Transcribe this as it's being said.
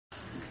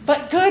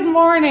But good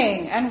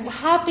morning and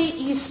happy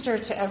Easter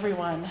to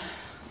everyone.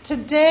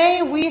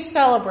 Today we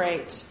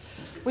celebrate.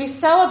 We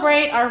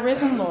celebrate our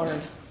risen Lord.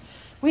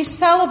 We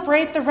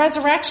celebrate the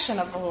resurrection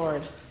of the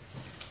Lord.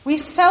 We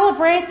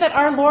celebrate that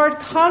our Lord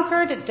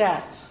conquered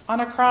death on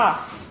a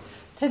cross.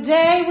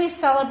 Today we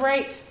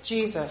celebrate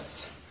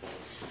Jesus.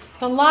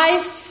 The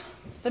life,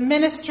 the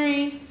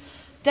ministry,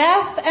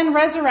 death, and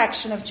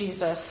resurrection of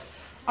Jesus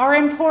are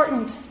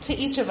important to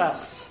each of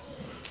us.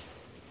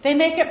 They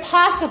make it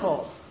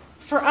possible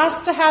for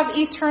us to have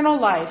eternal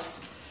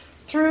life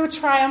through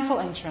triumphal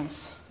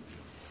entrance.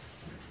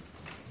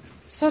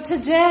 So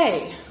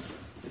today,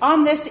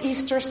 on this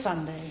Easter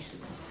Sunday,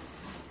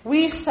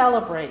 we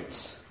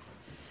celebrate.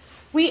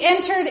 We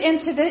entered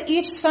into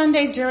each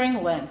Sunday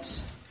during Lent,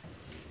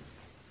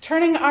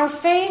 turning our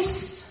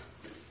face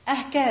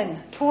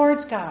again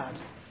towards God,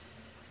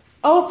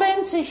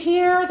 open to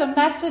hear the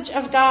message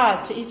of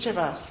God to each of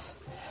us,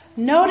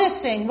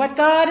 noticing what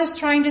God is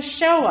trying to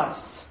show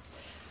us.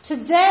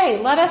 Today,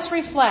 let us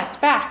reflect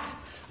back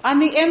on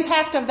the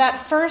impact of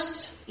that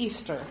first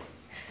Easter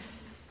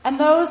and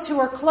those who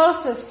were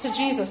closest to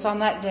Jesus on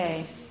that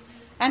day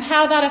and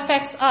how that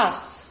affects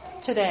us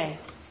today.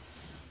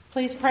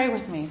 Please pray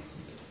with me.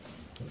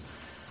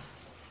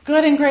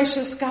 Good and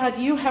gracious God,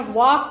 you have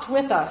walked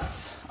with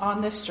us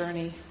on this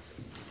journey.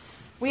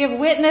 We have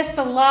witnessed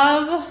the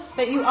love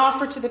that you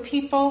offer to the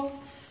people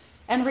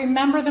and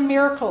remember the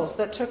miracles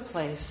that took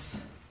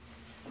place.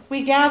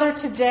 We gather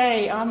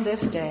today on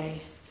this day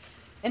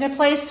in a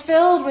place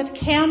filled with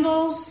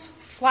candles,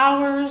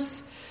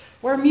 flowers,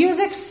 where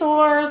music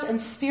soars and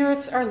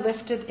spirits are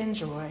lifted in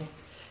joy.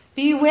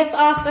 Be with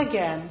us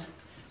again,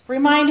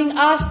 reminding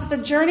us that the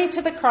journey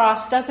to the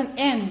cross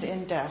doesn't end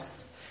in death,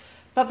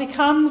 but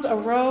becomes a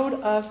road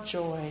of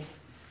joy.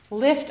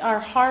 Lift our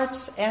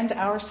hearts and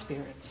our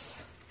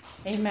spirits.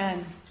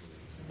 Amen.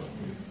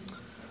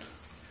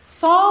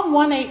 Psalm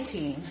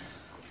 118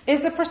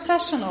 is a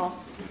processional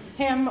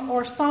hymn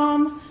or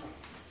psalm,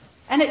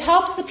 and it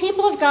helps the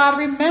people of God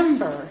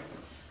remember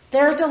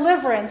their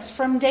deliverance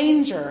from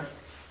danger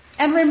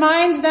and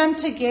reminds them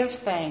to give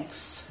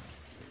thanks.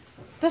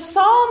 The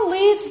psalm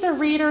leads the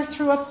reader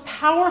through a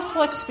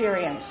powerful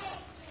experience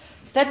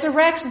that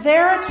directs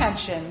their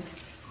attention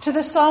to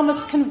the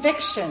psalmist's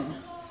conviction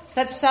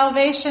that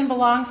salvation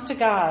belongs to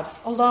God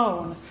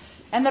alone,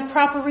 and the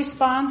proper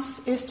response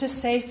is to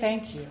say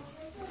thank you.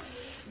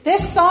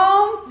 This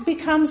psalm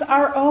becomes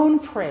our own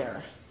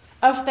prayer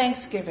of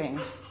thanksgiving.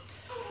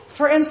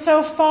 For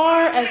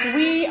insofar as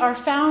we are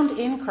found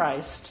in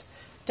Christ,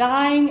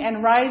 dying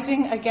and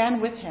rising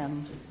again with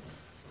him,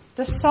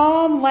 the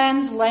psalm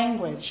lends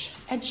language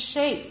and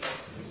shape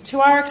to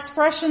our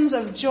expressions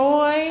of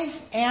joy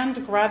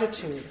and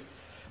gratitude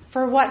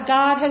for what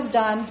God has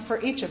done for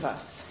each of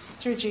us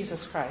through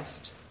Jesus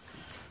Christ.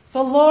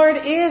 The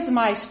Lord is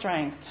my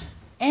strength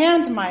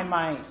and my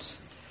might.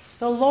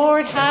 The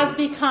Lord has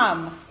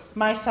become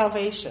my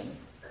salvation.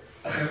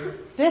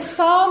 This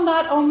psalm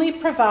not only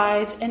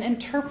provides an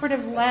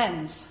interpretive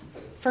lens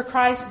for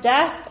Christ's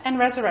death and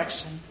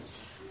resurrection,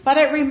 but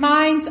it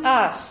reminds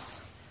us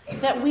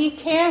that we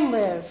can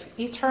live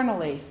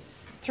eternally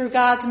through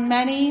God's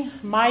many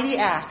mighty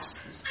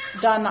acts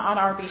done on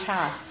our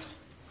behalf.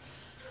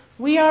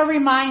 We are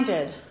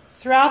reminded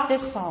throughout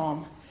this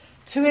psalm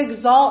to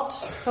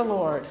exalt the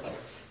Lord,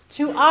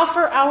 to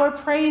offer our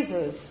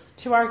praises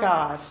to our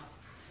God.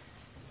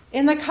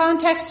 In the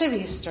context of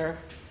Easter,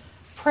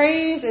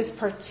 praise is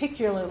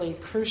particularly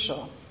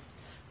crucial.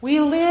 We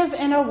live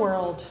in a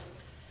world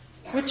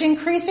which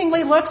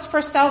increasingly looks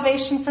for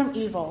salvation from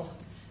evil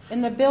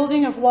in the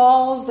building of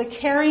walls, the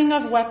carrying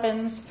of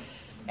weapons,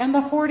 and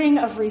the hoarding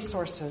of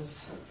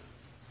resources.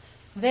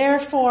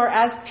 Therefore,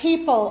 as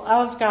people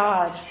of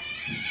God,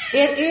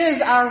 it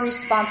is our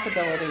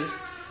responsibility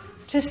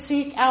to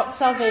seek out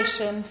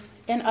salvation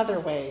in other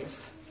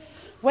ways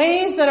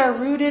that are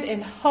rooted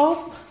in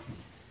hope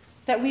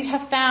that we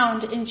have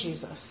found in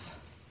Jesus.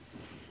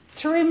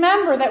 To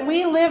remember that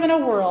we live in a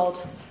world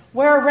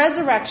where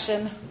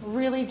resurrection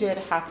really did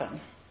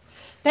happen.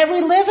 That we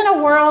live in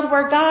a world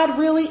where God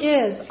really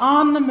is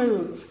on the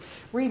move,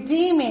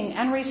 redeeming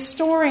and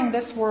restoring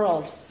this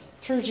world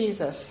through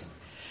Jesus.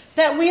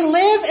 That we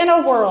live in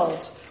a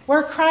world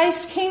where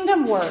Christ's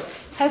kingdom work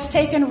has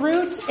taken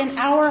root in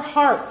our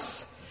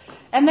hearts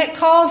and that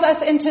calls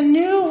us into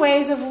new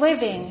ways of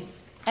living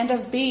and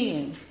of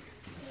being.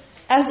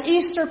 As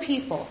Easter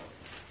people,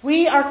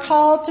 we are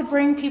called to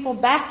bring people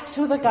back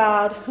to the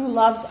God who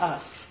loves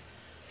us,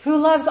 who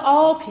loves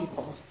all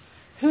people,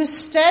 whose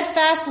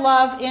steadfast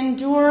love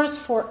endures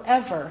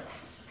forever,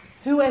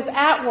 who is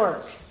at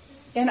work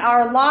in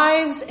our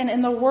lives and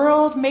in the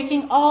world,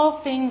 making all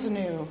things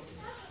new,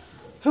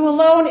 who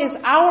alone is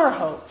our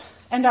hope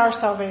and our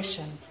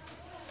salvation.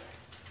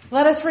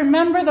 Let us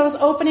remember those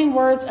opening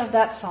words of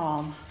that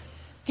psalm.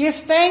 Give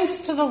thanks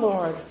to the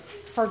Lord,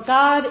 for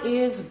God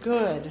is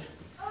good.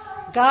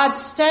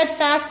 God's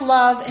steadfast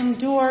love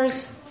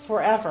endures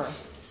forever.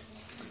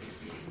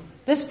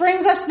 This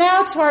brings us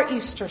now to our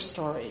Easter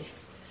story,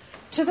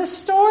 to the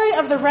story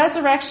of the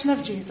resurrection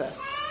of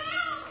Jesus.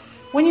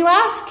 When you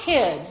ask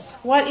kids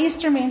what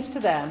Easter means to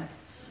them,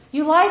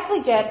 you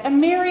likely get a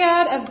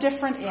myriad of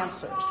different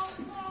answers,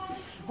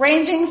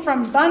 ranging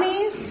from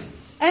bunnies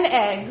and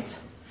eggs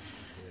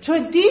to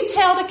a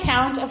detailed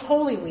account of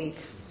Holy Week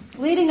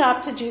leading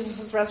up to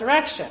Jesus'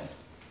 resurrection.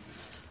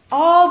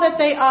 All that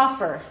they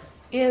offer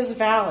is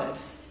valid,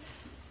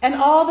 and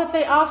all that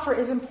they offer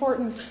is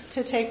important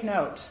to take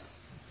note.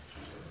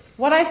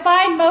 What I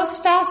find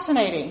most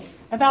fascinating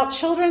about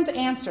children's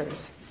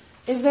answers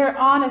is their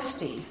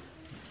honesty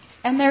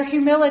and their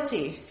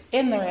humility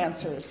in their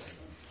answers.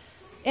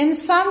 In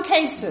some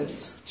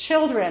cases,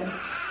 children,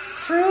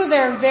 through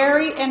their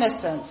very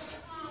innocence,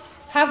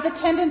 have the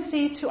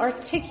tendency to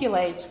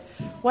articulate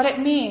what it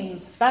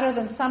means better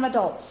than some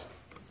adults.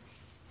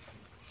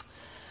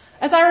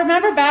 As I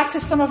remember back to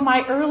some of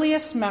my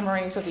earliest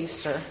memories of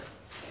Easter,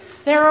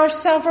 there are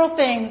several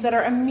things that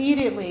are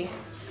immediately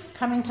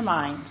coming to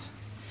mind.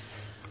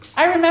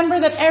 I remember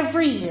that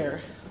every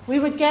year we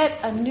would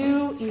get a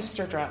new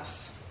Easter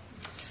dress.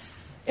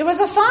 It was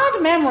a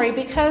fond memory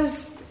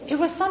because it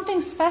was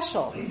something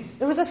special.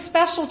 It was a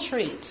special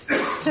treat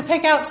to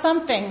pick out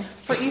something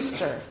for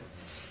Easter.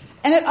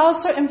 And it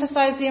also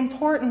emphasized the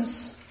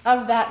importance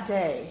of that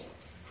day,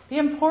 the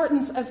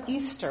importance of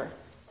Easter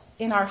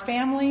in our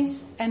family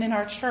and in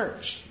our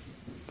church.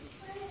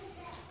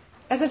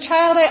 As a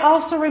child, I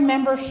also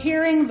remember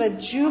hearing the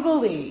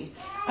jubilee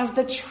of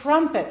the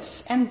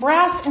trumpets and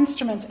brass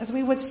instruments as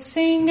we would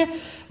sing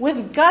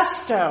with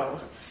gusto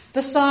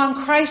the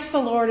song, "Christ the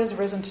Lord is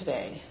risen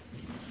today."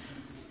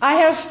 I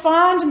have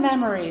fond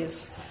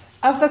memories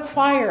of the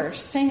choir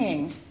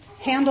singing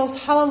Handel's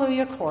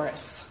Hallelujah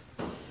Chorus.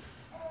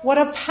 What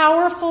a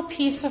powerful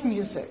piece of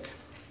music,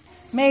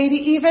 made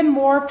even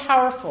more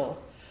powerful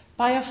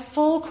by a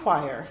full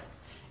choir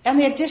and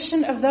the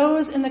addition of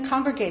those in the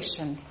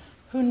congregation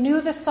who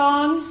knew the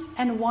song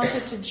and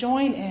wanted to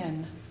join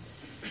in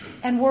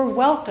and were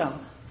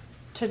welcome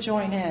to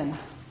join in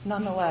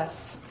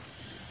nonetheless.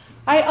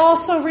 I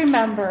also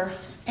remember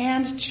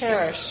and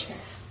cherish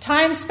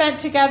time spent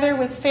together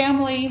with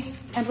family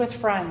and with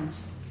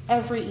friends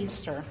every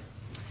Easter.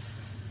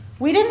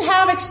 We didn't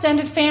have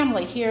extended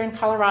family here in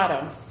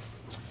Colorado.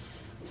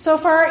 So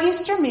for our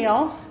Easter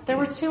meal, there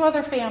were two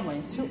other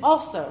families who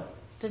also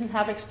didn't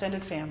have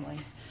extended family.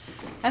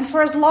 And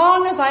for as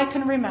long as I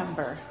can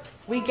remember,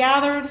 we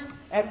gathered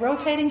at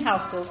rotating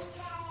houses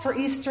for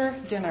Easter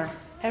dinner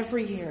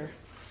every year.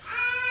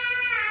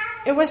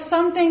 It was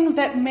something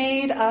that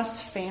made us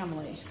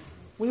family.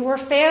 We were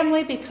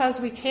family because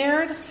we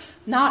cared,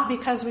 not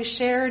because we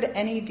shared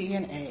any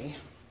DNA.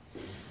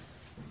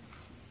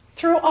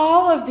 Through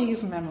all of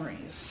these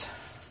memories,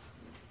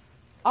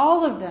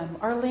 all of them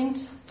are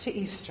linked to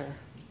Easter.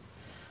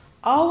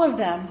 All of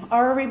them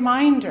are a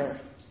reminder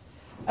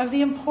of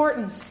the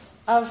importance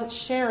of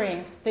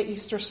sharing the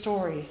Easter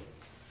story.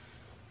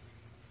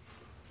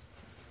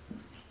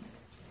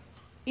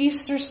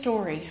 Easter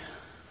story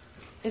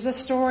is a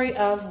story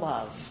of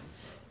love.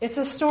 It's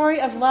a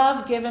story of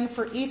love given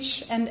for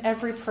each and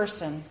every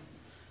person.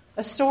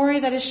 A story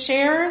that is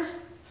shared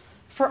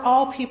for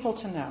all people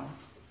to know.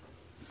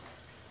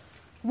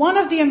 One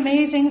of the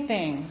amazing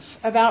things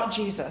about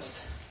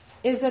Jesus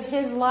is that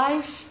his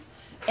life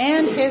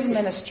and his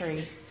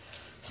ministry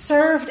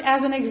served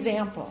as an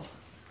example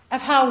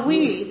of how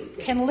we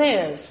can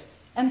live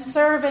and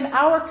serve in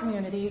our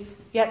communities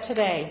yet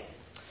today.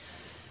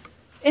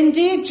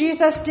 Indeed,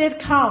 Jesus did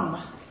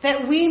come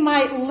that we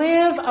might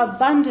live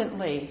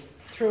abundantly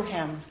through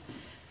him,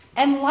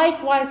 and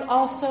likewise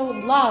also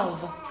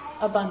love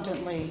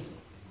abundantly,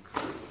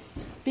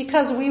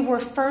 because we were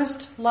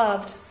first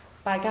loved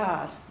by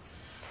God.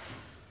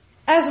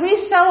 As we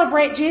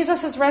celebrate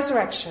Jesus'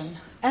 resurrection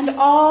and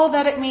all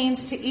that it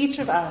means to each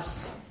of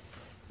us,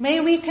 may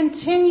we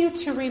continue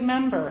to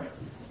remember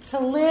to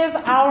live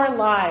our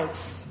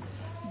lives,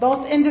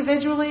 both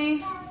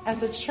individually,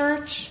 as a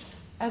church,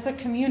 as a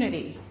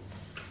community,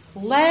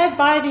 led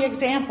by the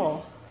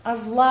example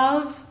of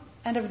love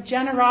and of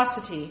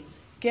generosity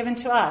given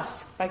to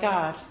us by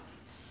God.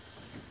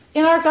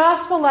 In our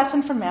gospel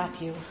lesson from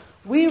Matthew,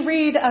 we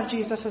read of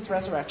Jesus'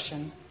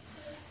 resurrection,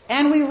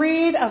 and we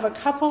read of a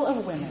couple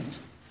of women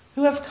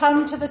who have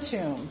come to the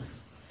tomb.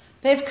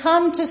 They've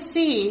come to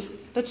see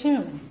the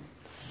tomb,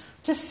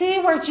 to see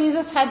where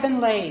Jesus had been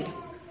laid.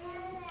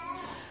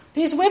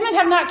 These women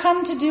have not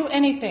come to do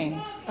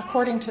anything,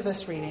 according to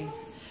this reading,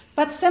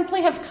 but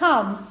simply have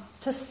come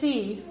to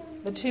see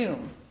the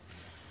tomb.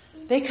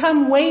 They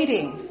come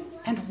waiting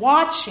and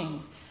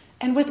watching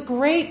and with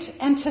great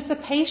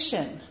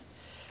anticipation.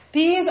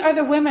 These are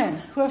the women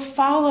who have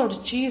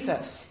followed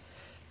Jesus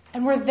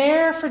and were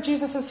there for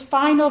Jesus'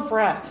 final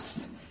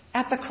breaths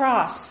at the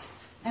cross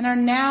and are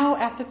now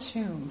at the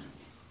tomb.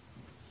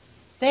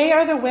 They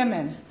are the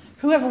women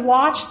who have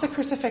watched the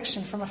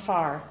crucifixion from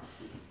afar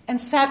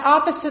and sat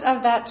opposite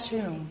of that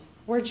tomb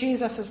where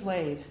Jesus is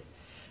laid.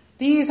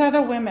 These are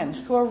the women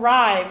who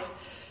arrive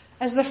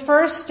as the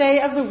first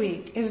day of the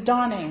week is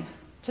dawning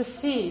to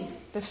see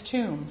this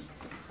tomb.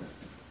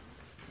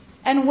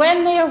 And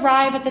when they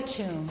arrive at the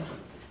tomb,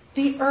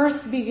 the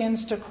earth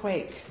begins to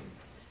quake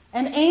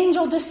An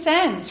angel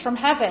descends from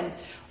heaven,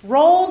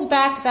 rolls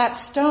back that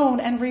stone,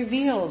 and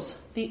reveals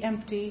the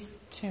empty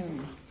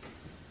tomb.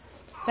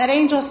 That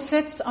angel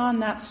sits on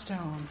that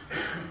stone.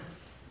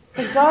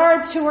 The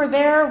guards who were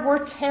there were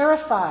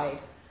terrified.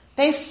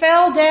 They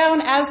fell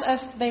down as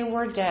if they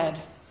were dead.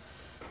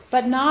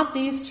 But not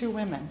these two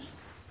women.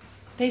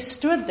 They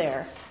stood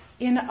there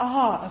in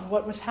awe of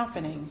what was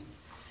happening.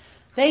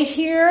 They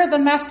hear the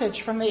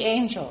message from the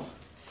angel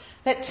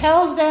that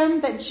tells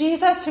them that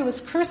Jesus, who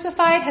was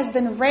crucified, has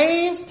been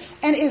raised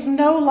and is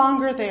no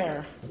longer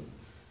there.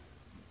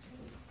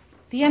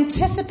 The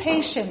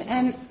anticipation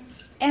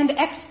and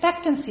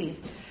expectancy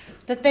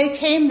that they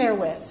came there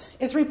with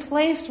is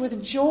replaced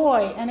with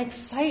joy and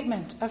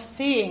excitement of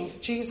seeing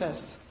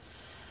Jesus.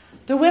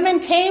 The women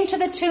came to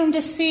the tomb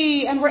to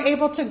see and were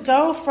able to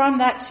go from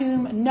that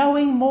tomb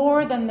knowing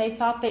more than they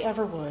thought they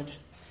ever would.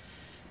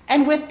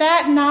 And with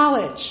that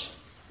knowledge,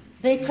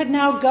 they could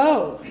now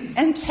go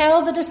and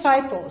tell the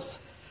disciples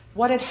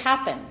what had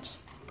happened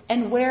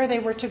and where they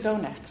were to go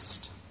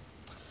next.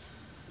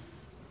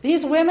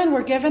 These women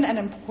were given an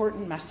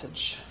important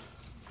message,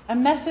 a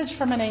message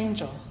from an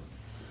angel,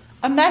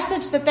 a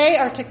message that they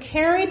are to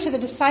carry to the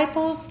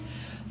disciples,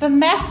 the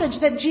message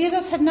that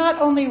Jesus had not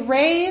only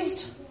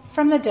raised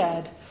from the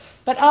dead,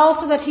 but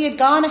also that he had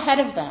gone ahead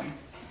of them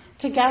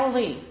to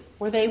Galilee,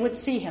 where they would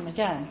see him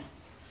again.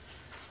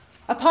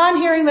 Upon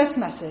hearing this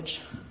message,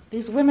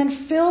 these women,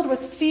 filled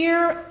with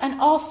fear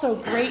and also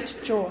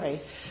great joy,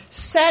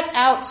 set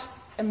out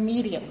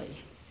immediately.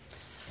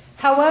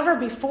 However,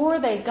 before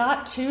they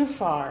got too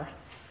far,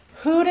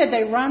 who did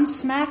they run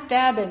smack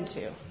dab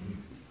into?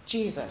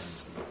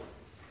 Jesus.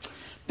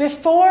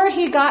 Before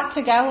he got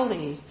to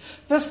Galilee,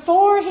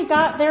 before he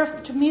got there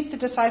to meet the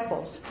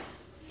disciples,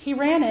 he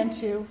ran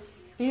into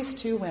these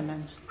two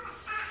women.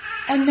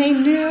 And they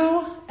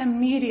knew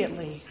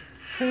immediately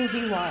who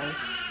he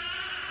was.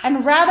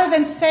 And rather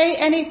than say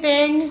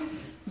anything,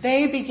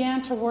 they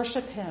began to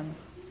worship him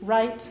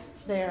right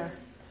there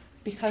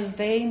because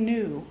they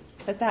knew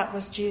that that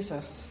was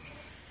Jesus.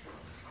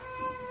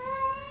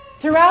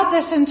 Throughout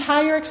this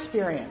entire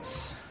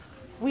experience,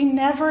 we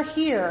never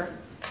hear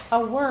a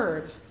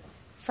word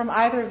from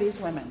either of these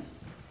women.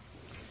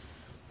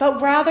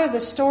 But rather,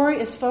 the story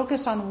is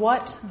focused on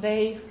what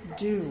they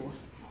do.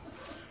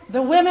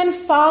 The women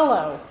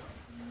follow.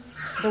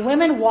 The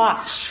women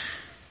watch.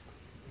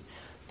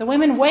 The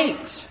women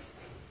wait.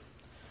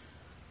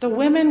 The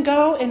women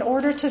go in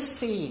order to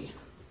see.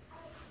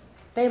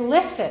 They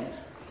listen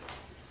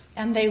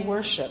and they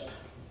worship.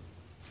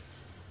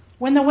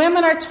 When the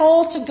women are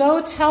told to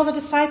go tell the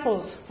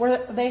disciples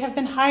where they have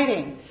been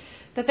hiding,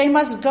 that they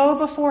must go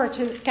before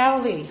to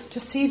Galilee to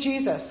see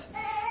Jesus,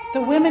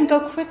 the women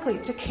go quickly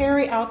to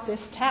carry out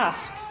this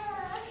task.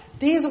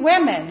 These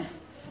women,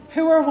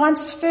 who were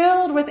once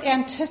filled with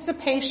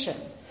anticipation,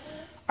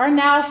 are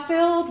now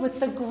filled with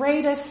the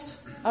greatest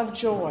of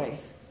joy.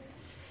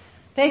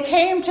 They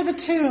came to the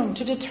tomb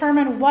to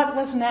determine what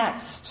was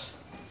next,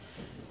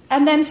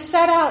 and then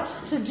set out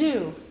to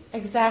do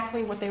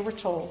exactly what they were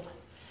told.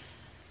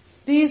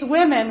 These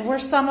women were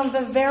some of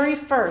the very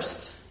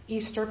first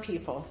Easter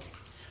people,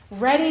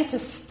 ready to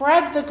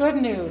spread the good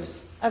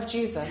news of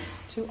Jesus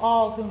to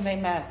all whom they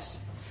met.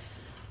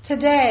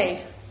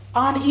 Today,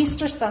 on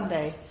Easter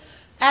Sunday,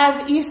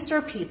 as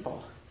Easter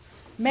people,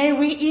 may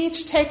we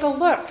each take a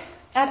look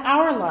at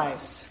our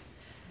lives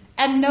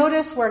and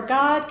notice where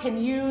God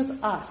can use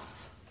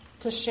us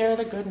to share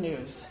the good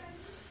news.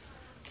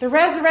 The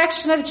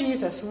resurrection of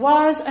Jesus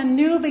was a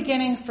new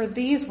beginning for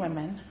these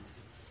women,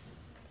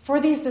 for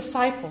these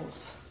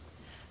disciples,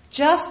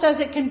 just as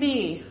it can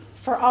be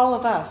for all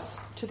of us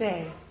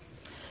today.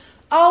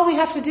 All we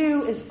have to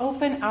do is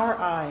open our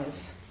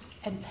eyes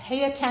and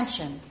pay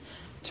attention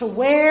to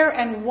where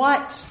and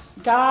what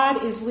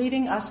God is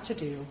leading us to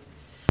do.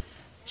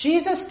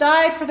 Jesus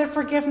died for the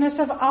forgiveness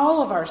of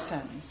all of our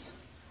sins.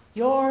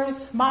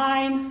 Yours,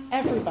 mine,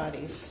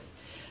 everybody's.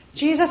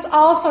 Jesus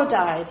also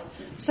died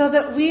so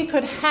that we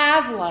could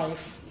have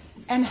life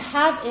and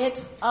have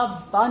it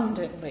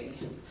abundantly.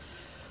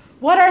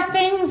 What are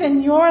things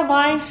in your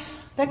life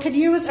that could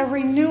use a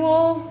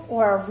renewal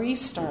or a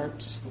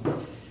restart?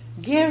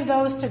 Give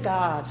those to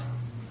God.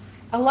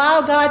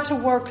 Allow God to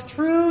work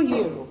through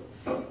you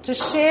to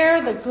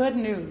share the good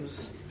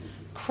news.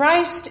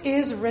 Christ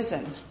is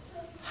risen.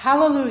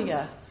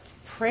 Hallelujah.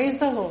 Praise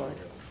the Lord.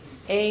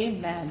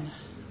 Amen.